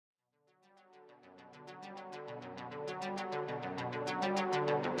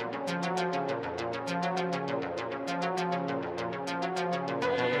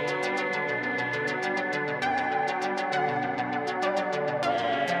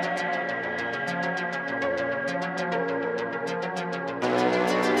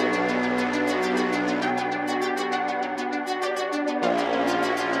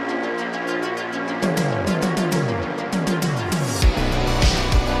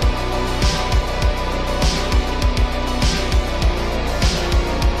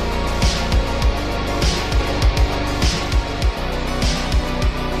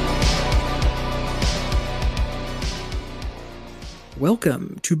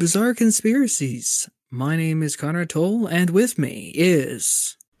Welcome to Bizarre Conspiracies. My name is Connor Toll, and with me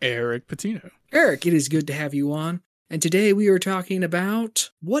is Eric Patino. Eric. It is good to have you on. And today we are talking about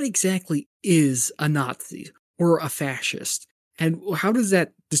what exactly is a Nazi or a fascist, and how does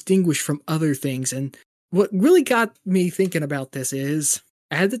that distinguish from other things. And what really got me thinking about this is,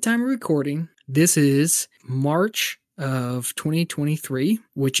 at the time of recording, this is March of 2023,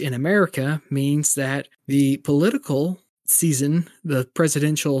 which in America means that the political season, the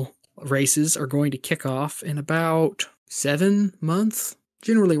presidential races, are going to kick off in about 7 months.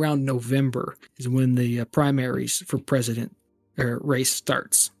 Generally around November is when the primaries for president race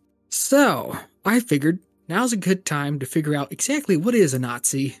starts. So I figured now's a good time to figure out exactly what is a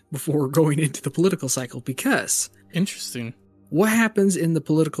Nazi before going into the political cycle, because Interesting. what happens in the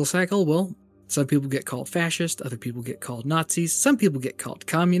political cycle? Well, some people get called fascist, other people get called Nazis, some people get called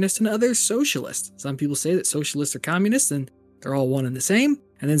communist, and others socialist. Some people say that socialists are communists and they're all one and the same.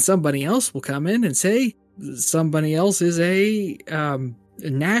 And then somebody else will come in and say somebody else is a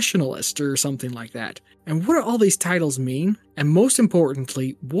nationalist or something like that. And what do all these titles mean? And most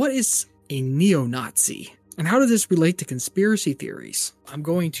importantly, what is a neo-Nazi? And how does this relate to conspiracy theories? I'm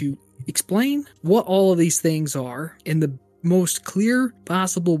going to explain what all of these things are in the most clear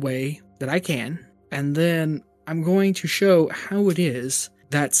possible way that I can, and then I'm going to show how it is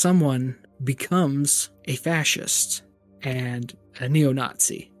that someone becomes a fascist and a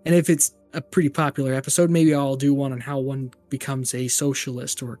neo-Nazi. And if it's a pretty popular episode, maybe I'll do one on how one becomes a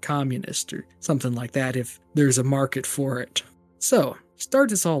socialist or a communist or something like that if there's a market for it. So,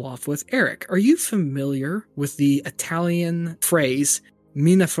 start this all off with, Eric, are you familiar with the Italian phrase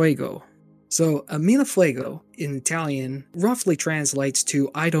 "mina fuego"? So, a mina fuego in Italian roughly translates to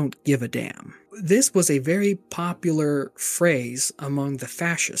 "I don't give a damn." This was a very popular phrase among the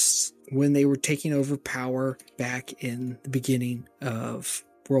fascists when they were taking over power back in the beginning of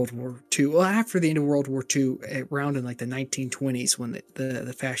World War II. Well, after the end of World War II, around in like the 1920s when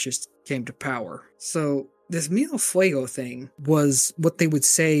the fascists came to power. So, this mina fuego thing was what they would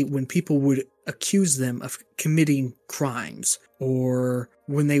say when people would accuse them of committing crimes, or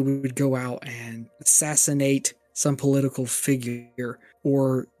when they would go out and assassinate some political figure,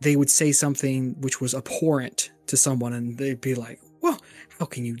 or they would say something which was abhorrent to someone, and they'd be like, well, how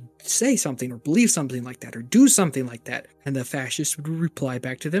can you say something or believe something like that or do something like that? And the fascists would reply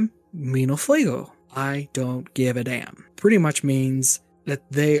back to them, "Mina fuego, I don't give a damn." Pretty much means that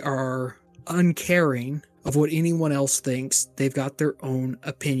they are uncaring of what anyone else thinks. They've got their own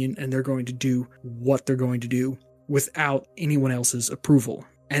opinion, and they're going to do what they're going to do without anyone else's approval.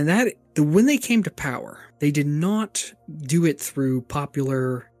 And that, when they came to power, they did not do it through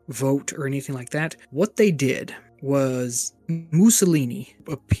popular vote or anything like that. What they did was Mussolini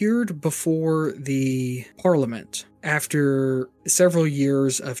appeared before the parliament after several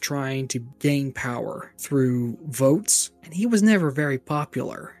years of trying to gain power through votes, and he was never very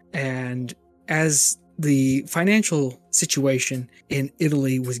popular. And as the financial situation in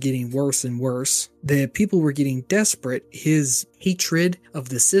Italy was getting worse and worse, the people were getting desperate. His hatred of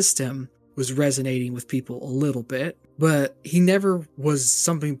the system was resonating with people a little bit, but he never was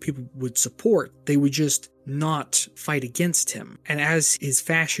something people would support. They would just not fight against him. And as his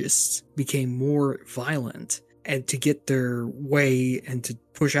fascists became more violent and to get their way and to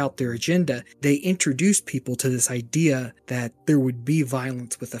push out their agenda, they introduced people to this idea that there would be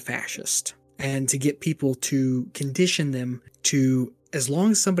violence with a fascist, and to get people to condition them to, as long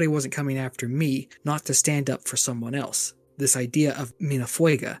as somebody wasn't coming after me, not to stand up for someone else. This idea of mina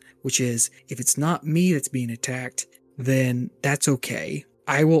fuego, which is, if it's not me that's being attacked, then that's okay.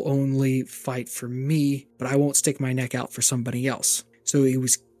 I will only fight for me, but I won't stick my neck out for somebody else. So he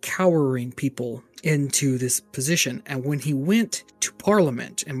was cowering people into this position. And when he went to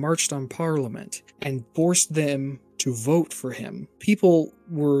Parliament and marched on Parliament and forced them to vote for him, people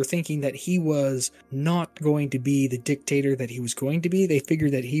were thinking that he was not going to be the dictator that he was going to be. They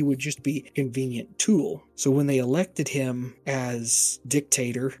figured that he would just be a convenient tool. So when they elected him as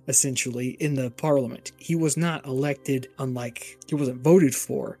dictator, essentially, in the parliament, he was not elected, unlike he wasn't voted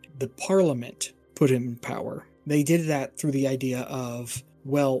for. The parliament put him in power. They did that through the idea of,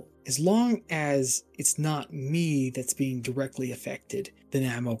 well, as long as it's not me that's being directly affected,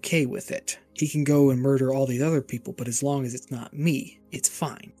 then I'm okay with it. He can go and murder all these other people, but as long as it's not me, it's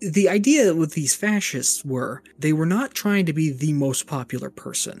fine. The idea with these fascists were, they were not trying to be the most popular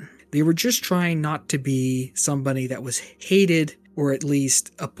person. They were just trying not to be somebody that was hated or at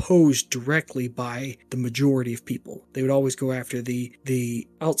least opposed directly by the majority of people. They would always go after the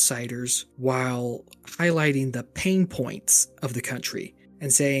outsiders while highlighting the pain points of the country.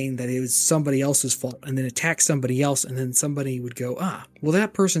 and saying that it was somebody else's fault, and then attack somebody else, and then somebody would go, well,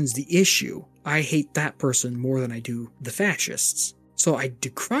 that person's the issue. I hate that person more than I do the fascists. So I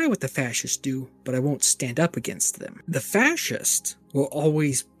decry what the fascists do, but I won't stand up against them. The fascists will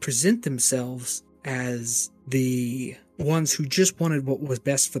always present themselves as the ones who just wanted what was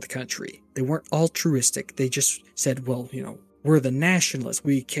best for the country. They weren't altruistic. They just said, well, we're the nationalists.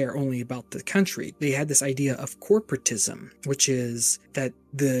 We care only about the country. They had this idea of corporatism, which is that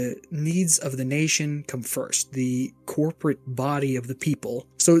the needs of the nation come first, the corporate body of the people.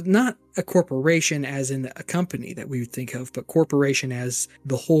 So not a corporation as in a company that we would think of, but corporation as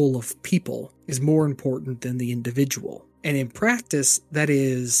the whole of people is more important than the individual. And in practice, that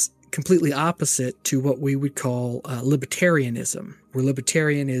is completely opposite to what we would call libertarianism, where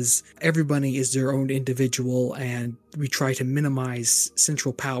libertarian is everybody is their own individual and we try to minimize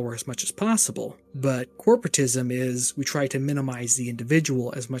central power as much as possible. But corporatism is we try to minimize the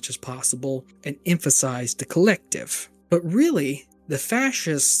individual as much as possible and emphasize the collective. But really, the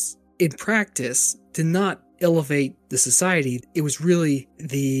fascists in practice did not elevate the society. It was really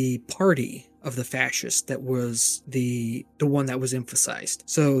the party of the fascists that was the one that was emphasized.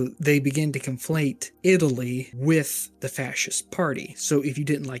 So they began to conflate Italy with the fascist party. So if you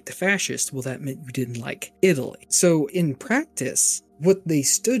didn't like the fascists, well, that meant you didn't like Italy. So in practice, what they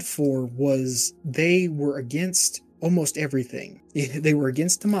stood for was they were against almost everything. They were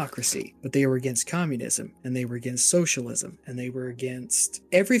against democracy, but they were against communism, and they were against socialism, and they were against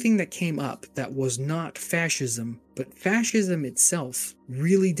everything that came up that was not fascism. But fascism itself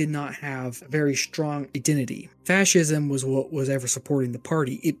really did not have a very strong identity. Fascism was what was ever supporting the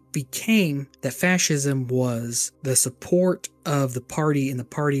party. It became that fascism was the support of the party, and the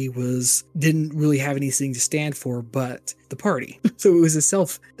party didn't really have anything to stand for but the party. So it was a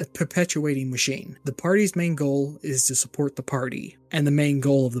self-perpetuating machine. The party's main goal is to support the party, and the main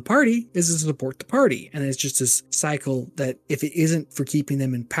goal of the party is to support the party. And it's just this cycle that if it isn't for keeping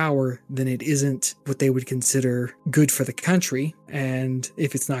them in power, then it isn't what they would consider good for the country. And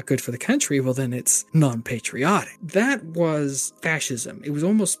if it's not good for the country, well, then it's non-patriotic. That was fascism. It was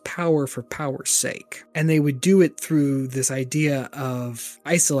almost power for power's sake. And they would do it through this idea of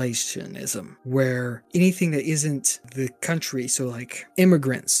isolationism, where anything that isn't the country, so like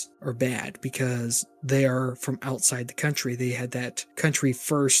immigrants, are bad because they are from outside the country. They had that country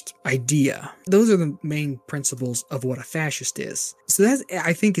first idea. Those are the main principles of what a fascist is. So that,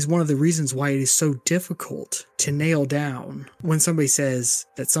 I think, is one of the reasons why it is so difficult to nail down when somebody says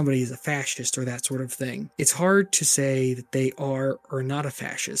that somebody is a fascist or that sort of thing. It's hard to say that they are or not a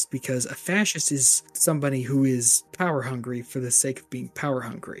fascist, because a fascist is somebody who is power hungry for the sake of being power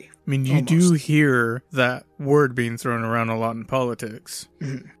hungry. I mean, you do hear that word being thrown around a lot in politics.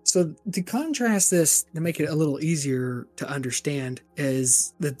 Mm-hmm. So to contrast this, to make it a little easier to understand,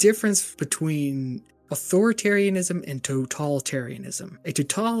 is the difference between authoritarianism and totalitarianism. A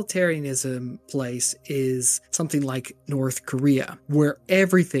totalitarianism place is something like North Korea, where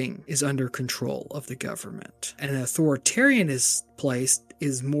everything is under control of the government. And an authoritarianist place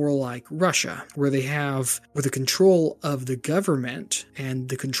is more like Russia, where the control of the government and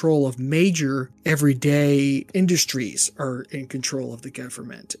the control of major everyday industries are in control of the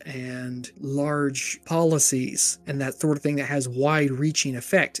government, and large policies and that sort of thing that has wide-reaching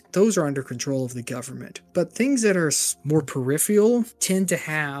effect, those are under control of the government. But things that are more peripheral tend to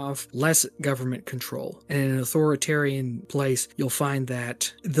have less government control. And in an authoritarian place, you'll find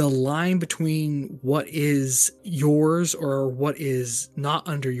that the line between what is yours or what is not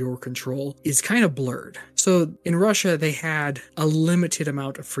under your control is kind of blurred. So in Russia, they had a limited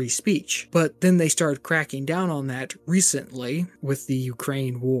amount of free speech, but then they started cracking down on that recently with the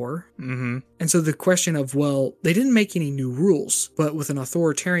Ukraine war. Mm-hmm. And so the question of, well, they didn't make any new rules, but with an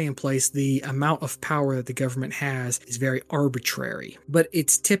authoritarian place, the amount of power that the government has is very arbitrary. But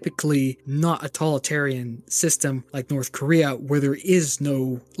it's typically not a totalitarian system like North Korea, where there is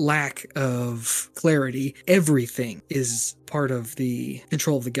no lack of clarity. Everything is part of the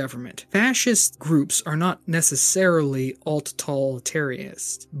control of the government. Fascist groups are not necessarily all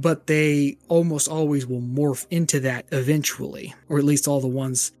totalitarianist, but they almost always will morph into that eventually, or at least all the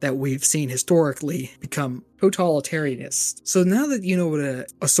ones that we've seen historically become totalitarianist. So now that you know what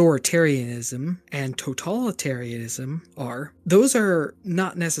authoritarianism and totalitarianism are, those are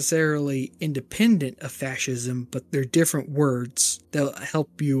not necessarily independent of fascism, but they're different words that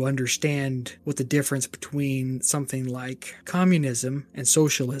help you understand what the difference between something like communism and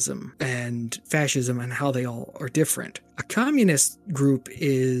socialism and fascism and how they all are different. A communist group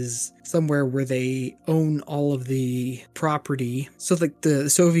is somewhere where they own all of the property. So like the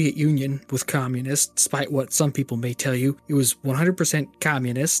Soviet Union was communist, despite what some people may tell you. It was 100%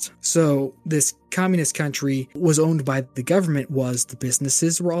 communist. So this communist country was owned by the government. The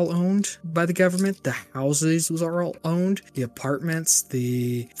businesses were all owned by the government. The houses was all owned. The apartments,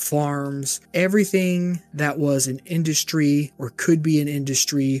 the farms, everything that was an industry or could be an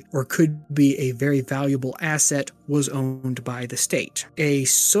industry or could be a very valuable asset was owned by the state. A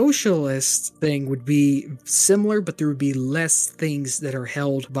socialist thing would be similar, but there would be less things that are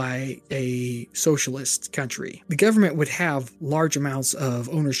held by a socialist country. The government would have large amounts of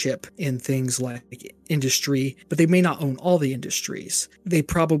ownership in things like industry, but they may not own all the industries. They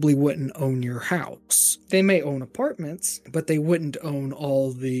probably wouldn't own your house. They may own apartments, but they wouldn't own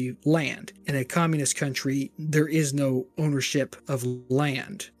all the land. In a communist country, there is no ownership of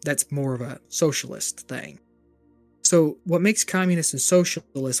land. That's more of a socialist thing. So what makes communists and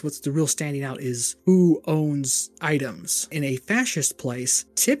socialists, what's the real standing out is who owns items. In a fascist place,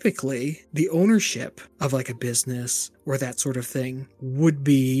 typically the ownership of like a business or that sort of thing would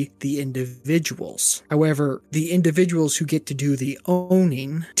be the individuals. However, the individuals who get to do the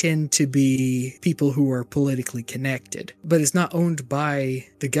owning tend to be people who are politically connected. But it's not owned by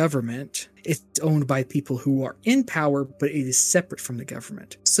the government. It's owned by people who are in power, but it is separate from the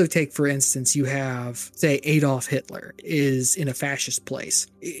government. So take, for instance, you have, say, Adolf Hitler is in a fascist place.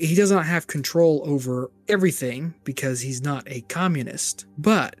 He does not have control over everything because he's not a communist.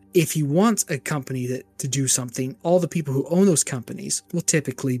 But if he wants a company to do something, all the people who own those companies will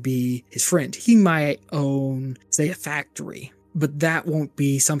typically be his friend. He might own, say, a factory, but that won't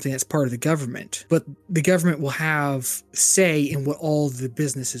be something that's part of the government. But the government will have say in what all the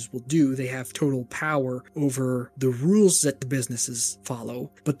businesses will do. They have total power over the rules that the businesses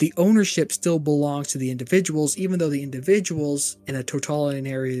follow. But the ownership still belongs to the individuals, even though the individuals in a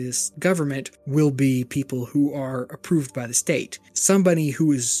totalitarian government will be people who are approved by the state. Somebody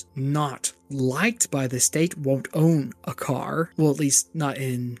who is not liked by the state won't own a car. Well, at least not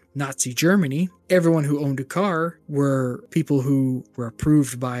in Nazi Germany. Everyone who owned a car were people who were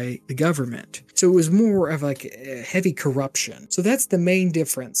approved by the government. So it was more of like a heavy corruption. So that's the main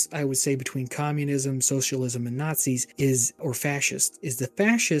difference, I would say, between communism, socialism, and Nazis or fascist, is the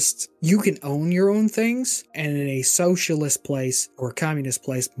fascist, you can own your own things, and in a socialist place or a communist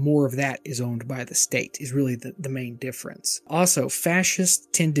place, more of that is owned by the state, is really the main difference. Also, fascists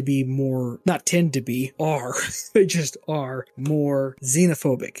tend to be they just are more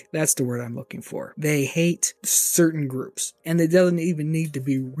xenophobic. That's the word I'm looking for. They hate certain groups, and there doesn't even need to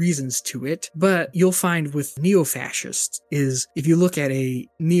be reasons to it. But you'll find with neo-fascists is if you look at a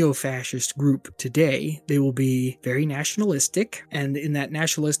neo-fascist group today, they will be very nationalistic, and in that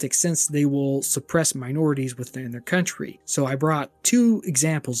nationalistic sense, they will suppress minorities within their country. So I brought two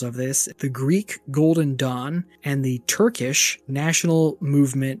examples of this: the Greek Golden Dawn and the Turkish National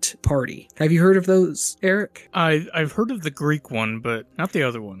Movement Party. Have you heard of those, Eric? I've heard of the Greek one, but not the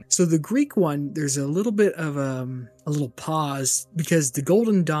other one. So the Greek one, there's a little bit of a little pause, because the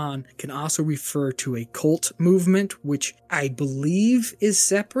Golden Dawn can also refer to a cult movement, which I believe is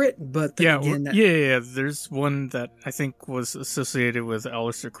separate, but then yeah. There's one that I think was associated with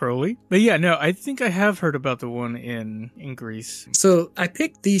Aleister Crowley. But yeah, no, I think I have heard about the one in Greece. So I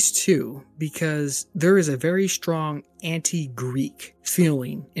picked these two because there is a very strong anti-Greek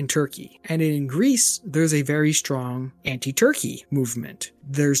feeling in Turkey. And in Greece, there's a very strong anti-Turkey movement.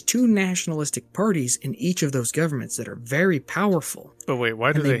 There's two nationalistic parties in each of those governments that are very powerful. But wait,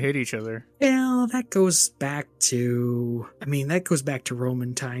 why do they hate each other? Well, that goes back to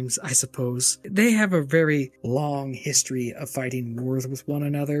Roman times, I suppose. They have a very long history of fighting wars with one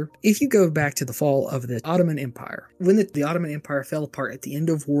another. If you go back to the fall of the Ottoman Empire, when the Ottoman Empire fell apart at the end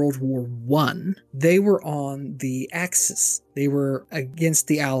of World War I, they were on the Axis. They were against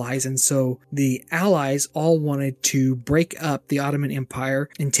the Allies, and so the Allies all wanted to break up the Ottoman Empire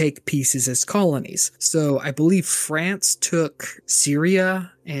and take pieces as colonies. So I believe France took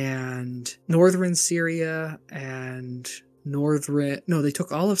Syria and northern Syria and they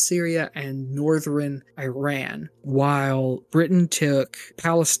took all of Syria and northern Iran, while Britain took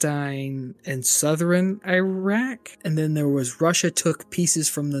Palestine and southern Iraq. And then Russia took pieces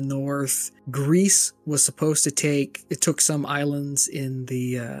from the north. Greece was supposed to took some islands in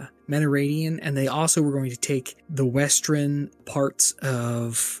the Mediterranean, and they also were going to take the western parts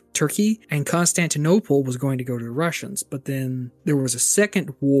of Turkey, and Constantinople was going to go to the Russians. But then there was a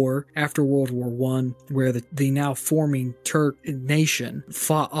second war after World War I where the now forming Turk nation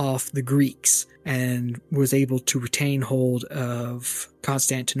fought off the Greeks. and was able to retain hold of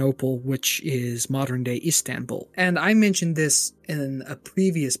Constantinople, which is modern-day Istanbul. And I mentioned this in a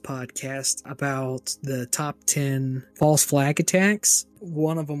previous podcast about the top 10 false flag attacks.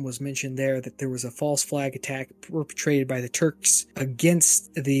 One of them was mentioned there, that there was a false flag attack perpetrated by the Turks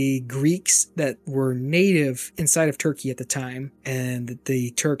against the Greeks that were native inside of Turkey at the time, and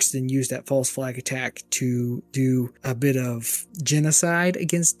the Turks then used that false flag attack to do a bit of genocide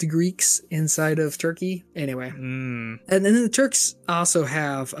against the Greeks inside of Turkey. Anyway. And then the Turks also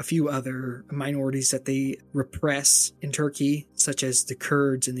have a few other minorities that they repress in Turkey, such as the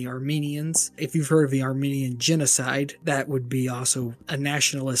Kurds and the Armenians. If you've heard of the Armenian genocide, that would be also a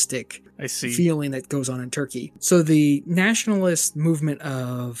nationalistic feeling that goes on in Turkey. So the nationalist movement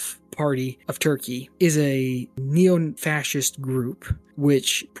party of Turkey is a neo-fascist group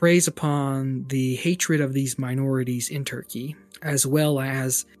which preys upon the hatred of these minorities in Turkey, as well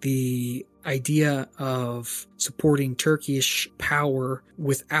as the idea of supporting Turkish power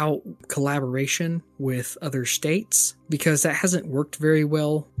without collaboration with other states, because that hasn't worked very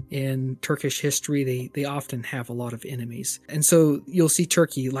well in Turkish history. They often have a lot of enemies. And so you'll see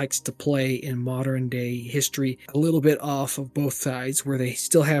Turkey likes to play in modern day history a little bit off of both sides, where they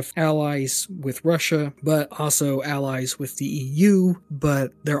still have allies with Russia, but also allies with the EU,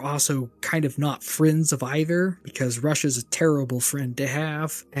 but they're also kind of not friends of either, because Russia's a terrible friend to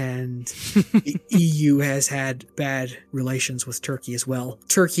have, and the EU has had bad relations with Turkey as well.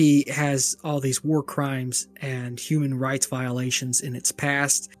 Turkey has all these war crimes and human rights violations in its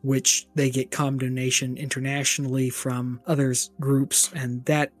past, which they get condemnation internationally from others groups, and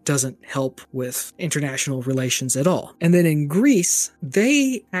that doesn't help with international relations at all. And then in Greece,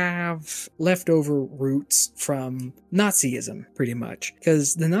 they have leftover roots from Nazism, pretty much,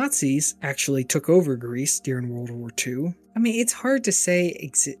 because the Nazis actually took over Greece during World War II. I mean, it's hard to say,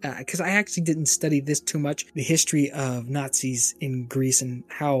 because I actually didn't study this too much, the history of Nazis in Greece and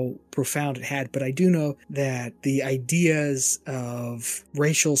how profound it had, but I do know that the ideas of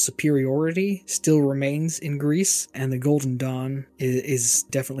racial superiority still remains in Greece, and the Golden Dawn is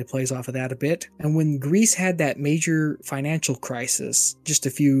definitely plays off of that a bit. And when Greece had that major financial crisis just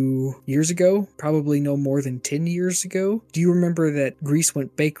a few years ago, probably no more than 10 years ago, do you remember that Greece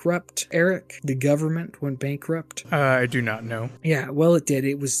went bankrupt, Eric? The government went bankrupt? I do not know. Yeah, well, it did.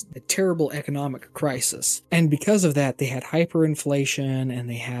 It was a terrible economic crisis. And because of that, they had hyperinflation, and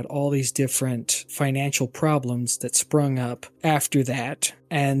they had all these different financial problems that sprung up after that.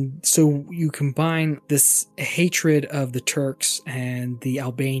 And so you combine this hatred of the Turks and the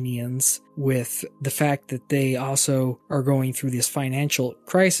Albanians with the fact that they also are going through this financial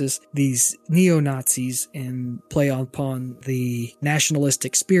crisis, these neo-Nazis, and play upon the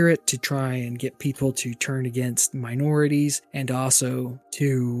nationalistic spirit to try and get people to turn against minorities, and also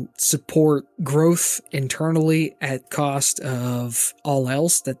to support growth internally at cost of all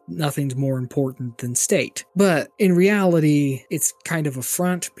else, that nothing's more important than state. But in reality, it's kind of a front,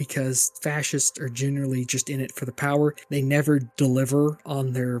 because fascists are generally just in it for the power. They never deliver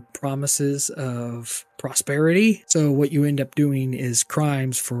on their promises of prosperity. So what you end up doing is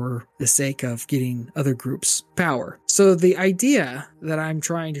crimes for the sake of getting other groups power. So the idea that I'm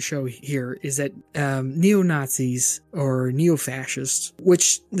trying to show here is that neo-Nazis or neo-fascists,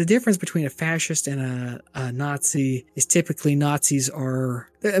 which the difference between a fascist and a Nazi is typically Nazis are,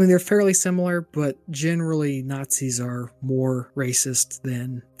 I mean, they're fairly similar, but generally Nazis are more racist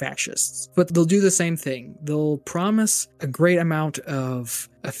than fascists. But they'll do the same thing. They'll promise a great amount of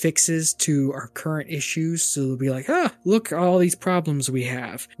fixes to our current issues. So they'll be like, look, all these problems we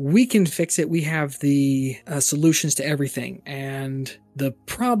have. We can fix it. We have the solutions to everything. And the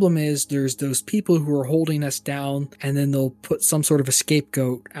problem is there's those people who are holding us down, and then they'll put some sort of a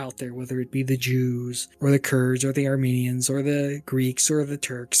scapegoat out there, whether it be the Jews or the Kurds or the Armenians or the Greeks or the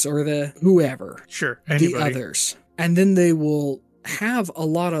Turks or the whoever. Sure, anybody. The others. And then they will have a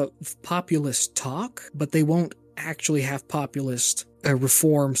lot of populist talk, but they won't actually have populist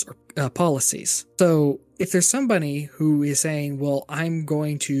reforms or policies. So if there's somebody who is saying, well, I'm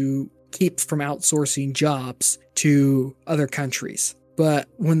going to keep from outsourcing jobs to other countries, but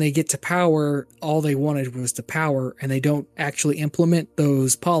when they get to power, all they wanted was the power, and they don't actually implement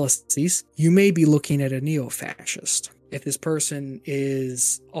those policies, you may be looking at a neo-fascist. If this person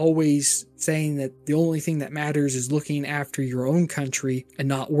is always saying that the only thing that matters is looking after your own country and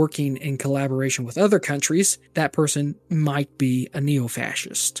not working in collaboration with other countries, that person might be a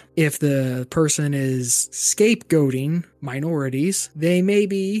neo-fascist. If the person is scapegoating minorities, they may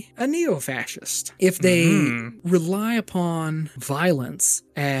be a neo-fascist. If they rely upon violence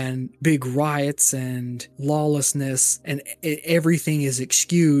and big riots and lawlessness and everything is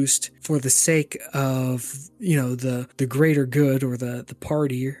excused for the sake of, the greater good or the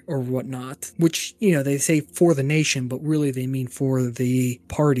party or whatnot, which, they say for the nation, but really they mean for the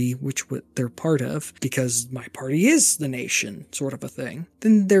party, which they're part of, because my party is the nation, sort of a thing,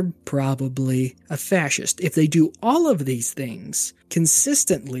 then they're probably a fascist. If they do all of these things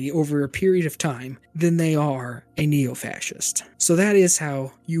consistently over a period of time, then they are a neo-fascist. So that is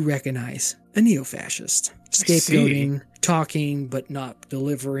how you recognize a neo-fascist. Scapegoating, talking but not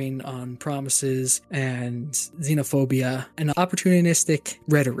delivering on promises, and xenophobia and opportunistic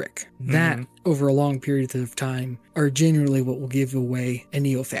rhetoric. That, over a long period of time, are genuinely what will give away a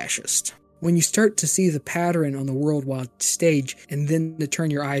neo-fascist. When you start to see the pattern on the worldwide stage and then to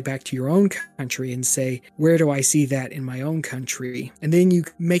turn your eye back to your own country and say, where do I see that in my own country? And then you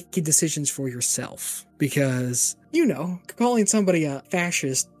make decisions for yourself. Because, calling somebody a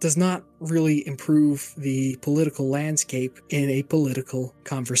fascist does not really improve the political landscape in a political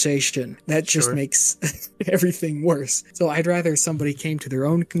conversation. That just makes everything worse. So I'd rather somebody came to their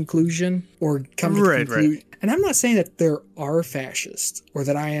own conclusion or come to the conclusion. Right. And I'm not saying that there are fascists, or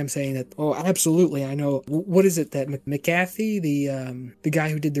that I am saying that, oh, absolutely, I know. What is it that McCarthy, the guy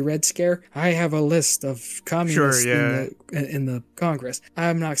who did the Red Scare? I have a list of communists in the Congress.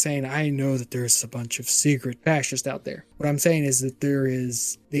 I'm not saying I know that there's a bunch of secret fascists out there. What I'm saying is that there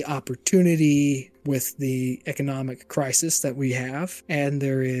is the opportunity with the economic crisis that we have, and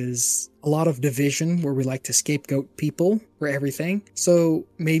there is a lot of division where we like to scapegoat people for everything. So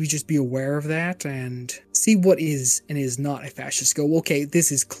maybe just be aware of that and see what is and is not a fascist. Go, okay,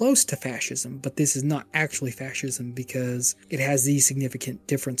 this is close to fascism, but this is not actually fascism because it has these significant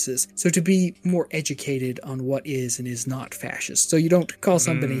differences. So to be more educated on what is and is not fascist. So you don't call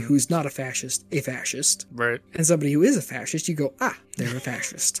somebody who's not a fascist, right? And somebody who is a fascist, you go, they're a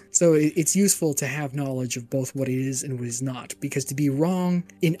fascist. So it's useful to have knowledge of both what is and what is not, because to be wrong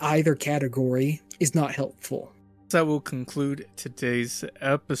in either category is not helpful. That will conclude today's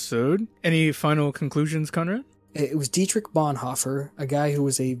episode. Any final conclusions, Conrad? It was Dietrich Bonhoeffer, a guy who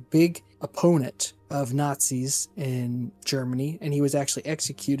was a big opponent of Nazis in Germany, and he was actually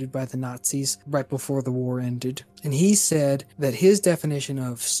executed by the Nazis right before the war ended. And he said that his definition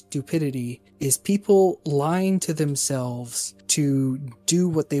of stupidity is people lying to themselves to do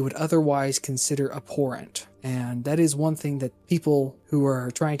what they would otherwise consider abhorrent. And that is one thing that people who are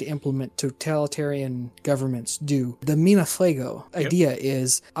trying to implement totalitarian governments do. The Mina Fuego idea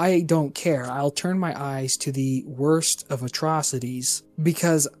is, I don't care. I'll turn my eyes to the worst of atrocities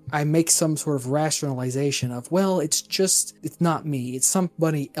because I make some sort of rationalization of, well, it's not me. It's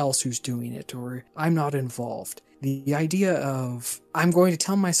somebody else who's doing it, or I'm not involved. The idea of, I'm going to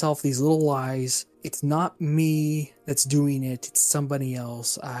tell myself these little lies. It's not me that's doing it. It's somebody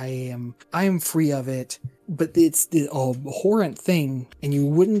else. I am free of it. But it's the abhorrent thing, and you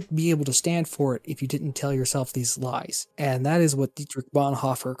wouldn't be able to stand for it if you didn't tell yourself these lies. And that is what Dietrich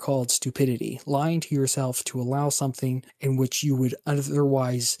Bonhoeffer called stupidity. Lying to yourself to allow something in which you would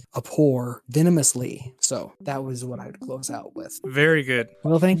otherwise abhor venomously. So that was what I'd close out with. Very good.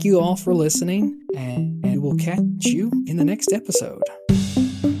 Well, thank you all for listening, and we will catch you in the next episode.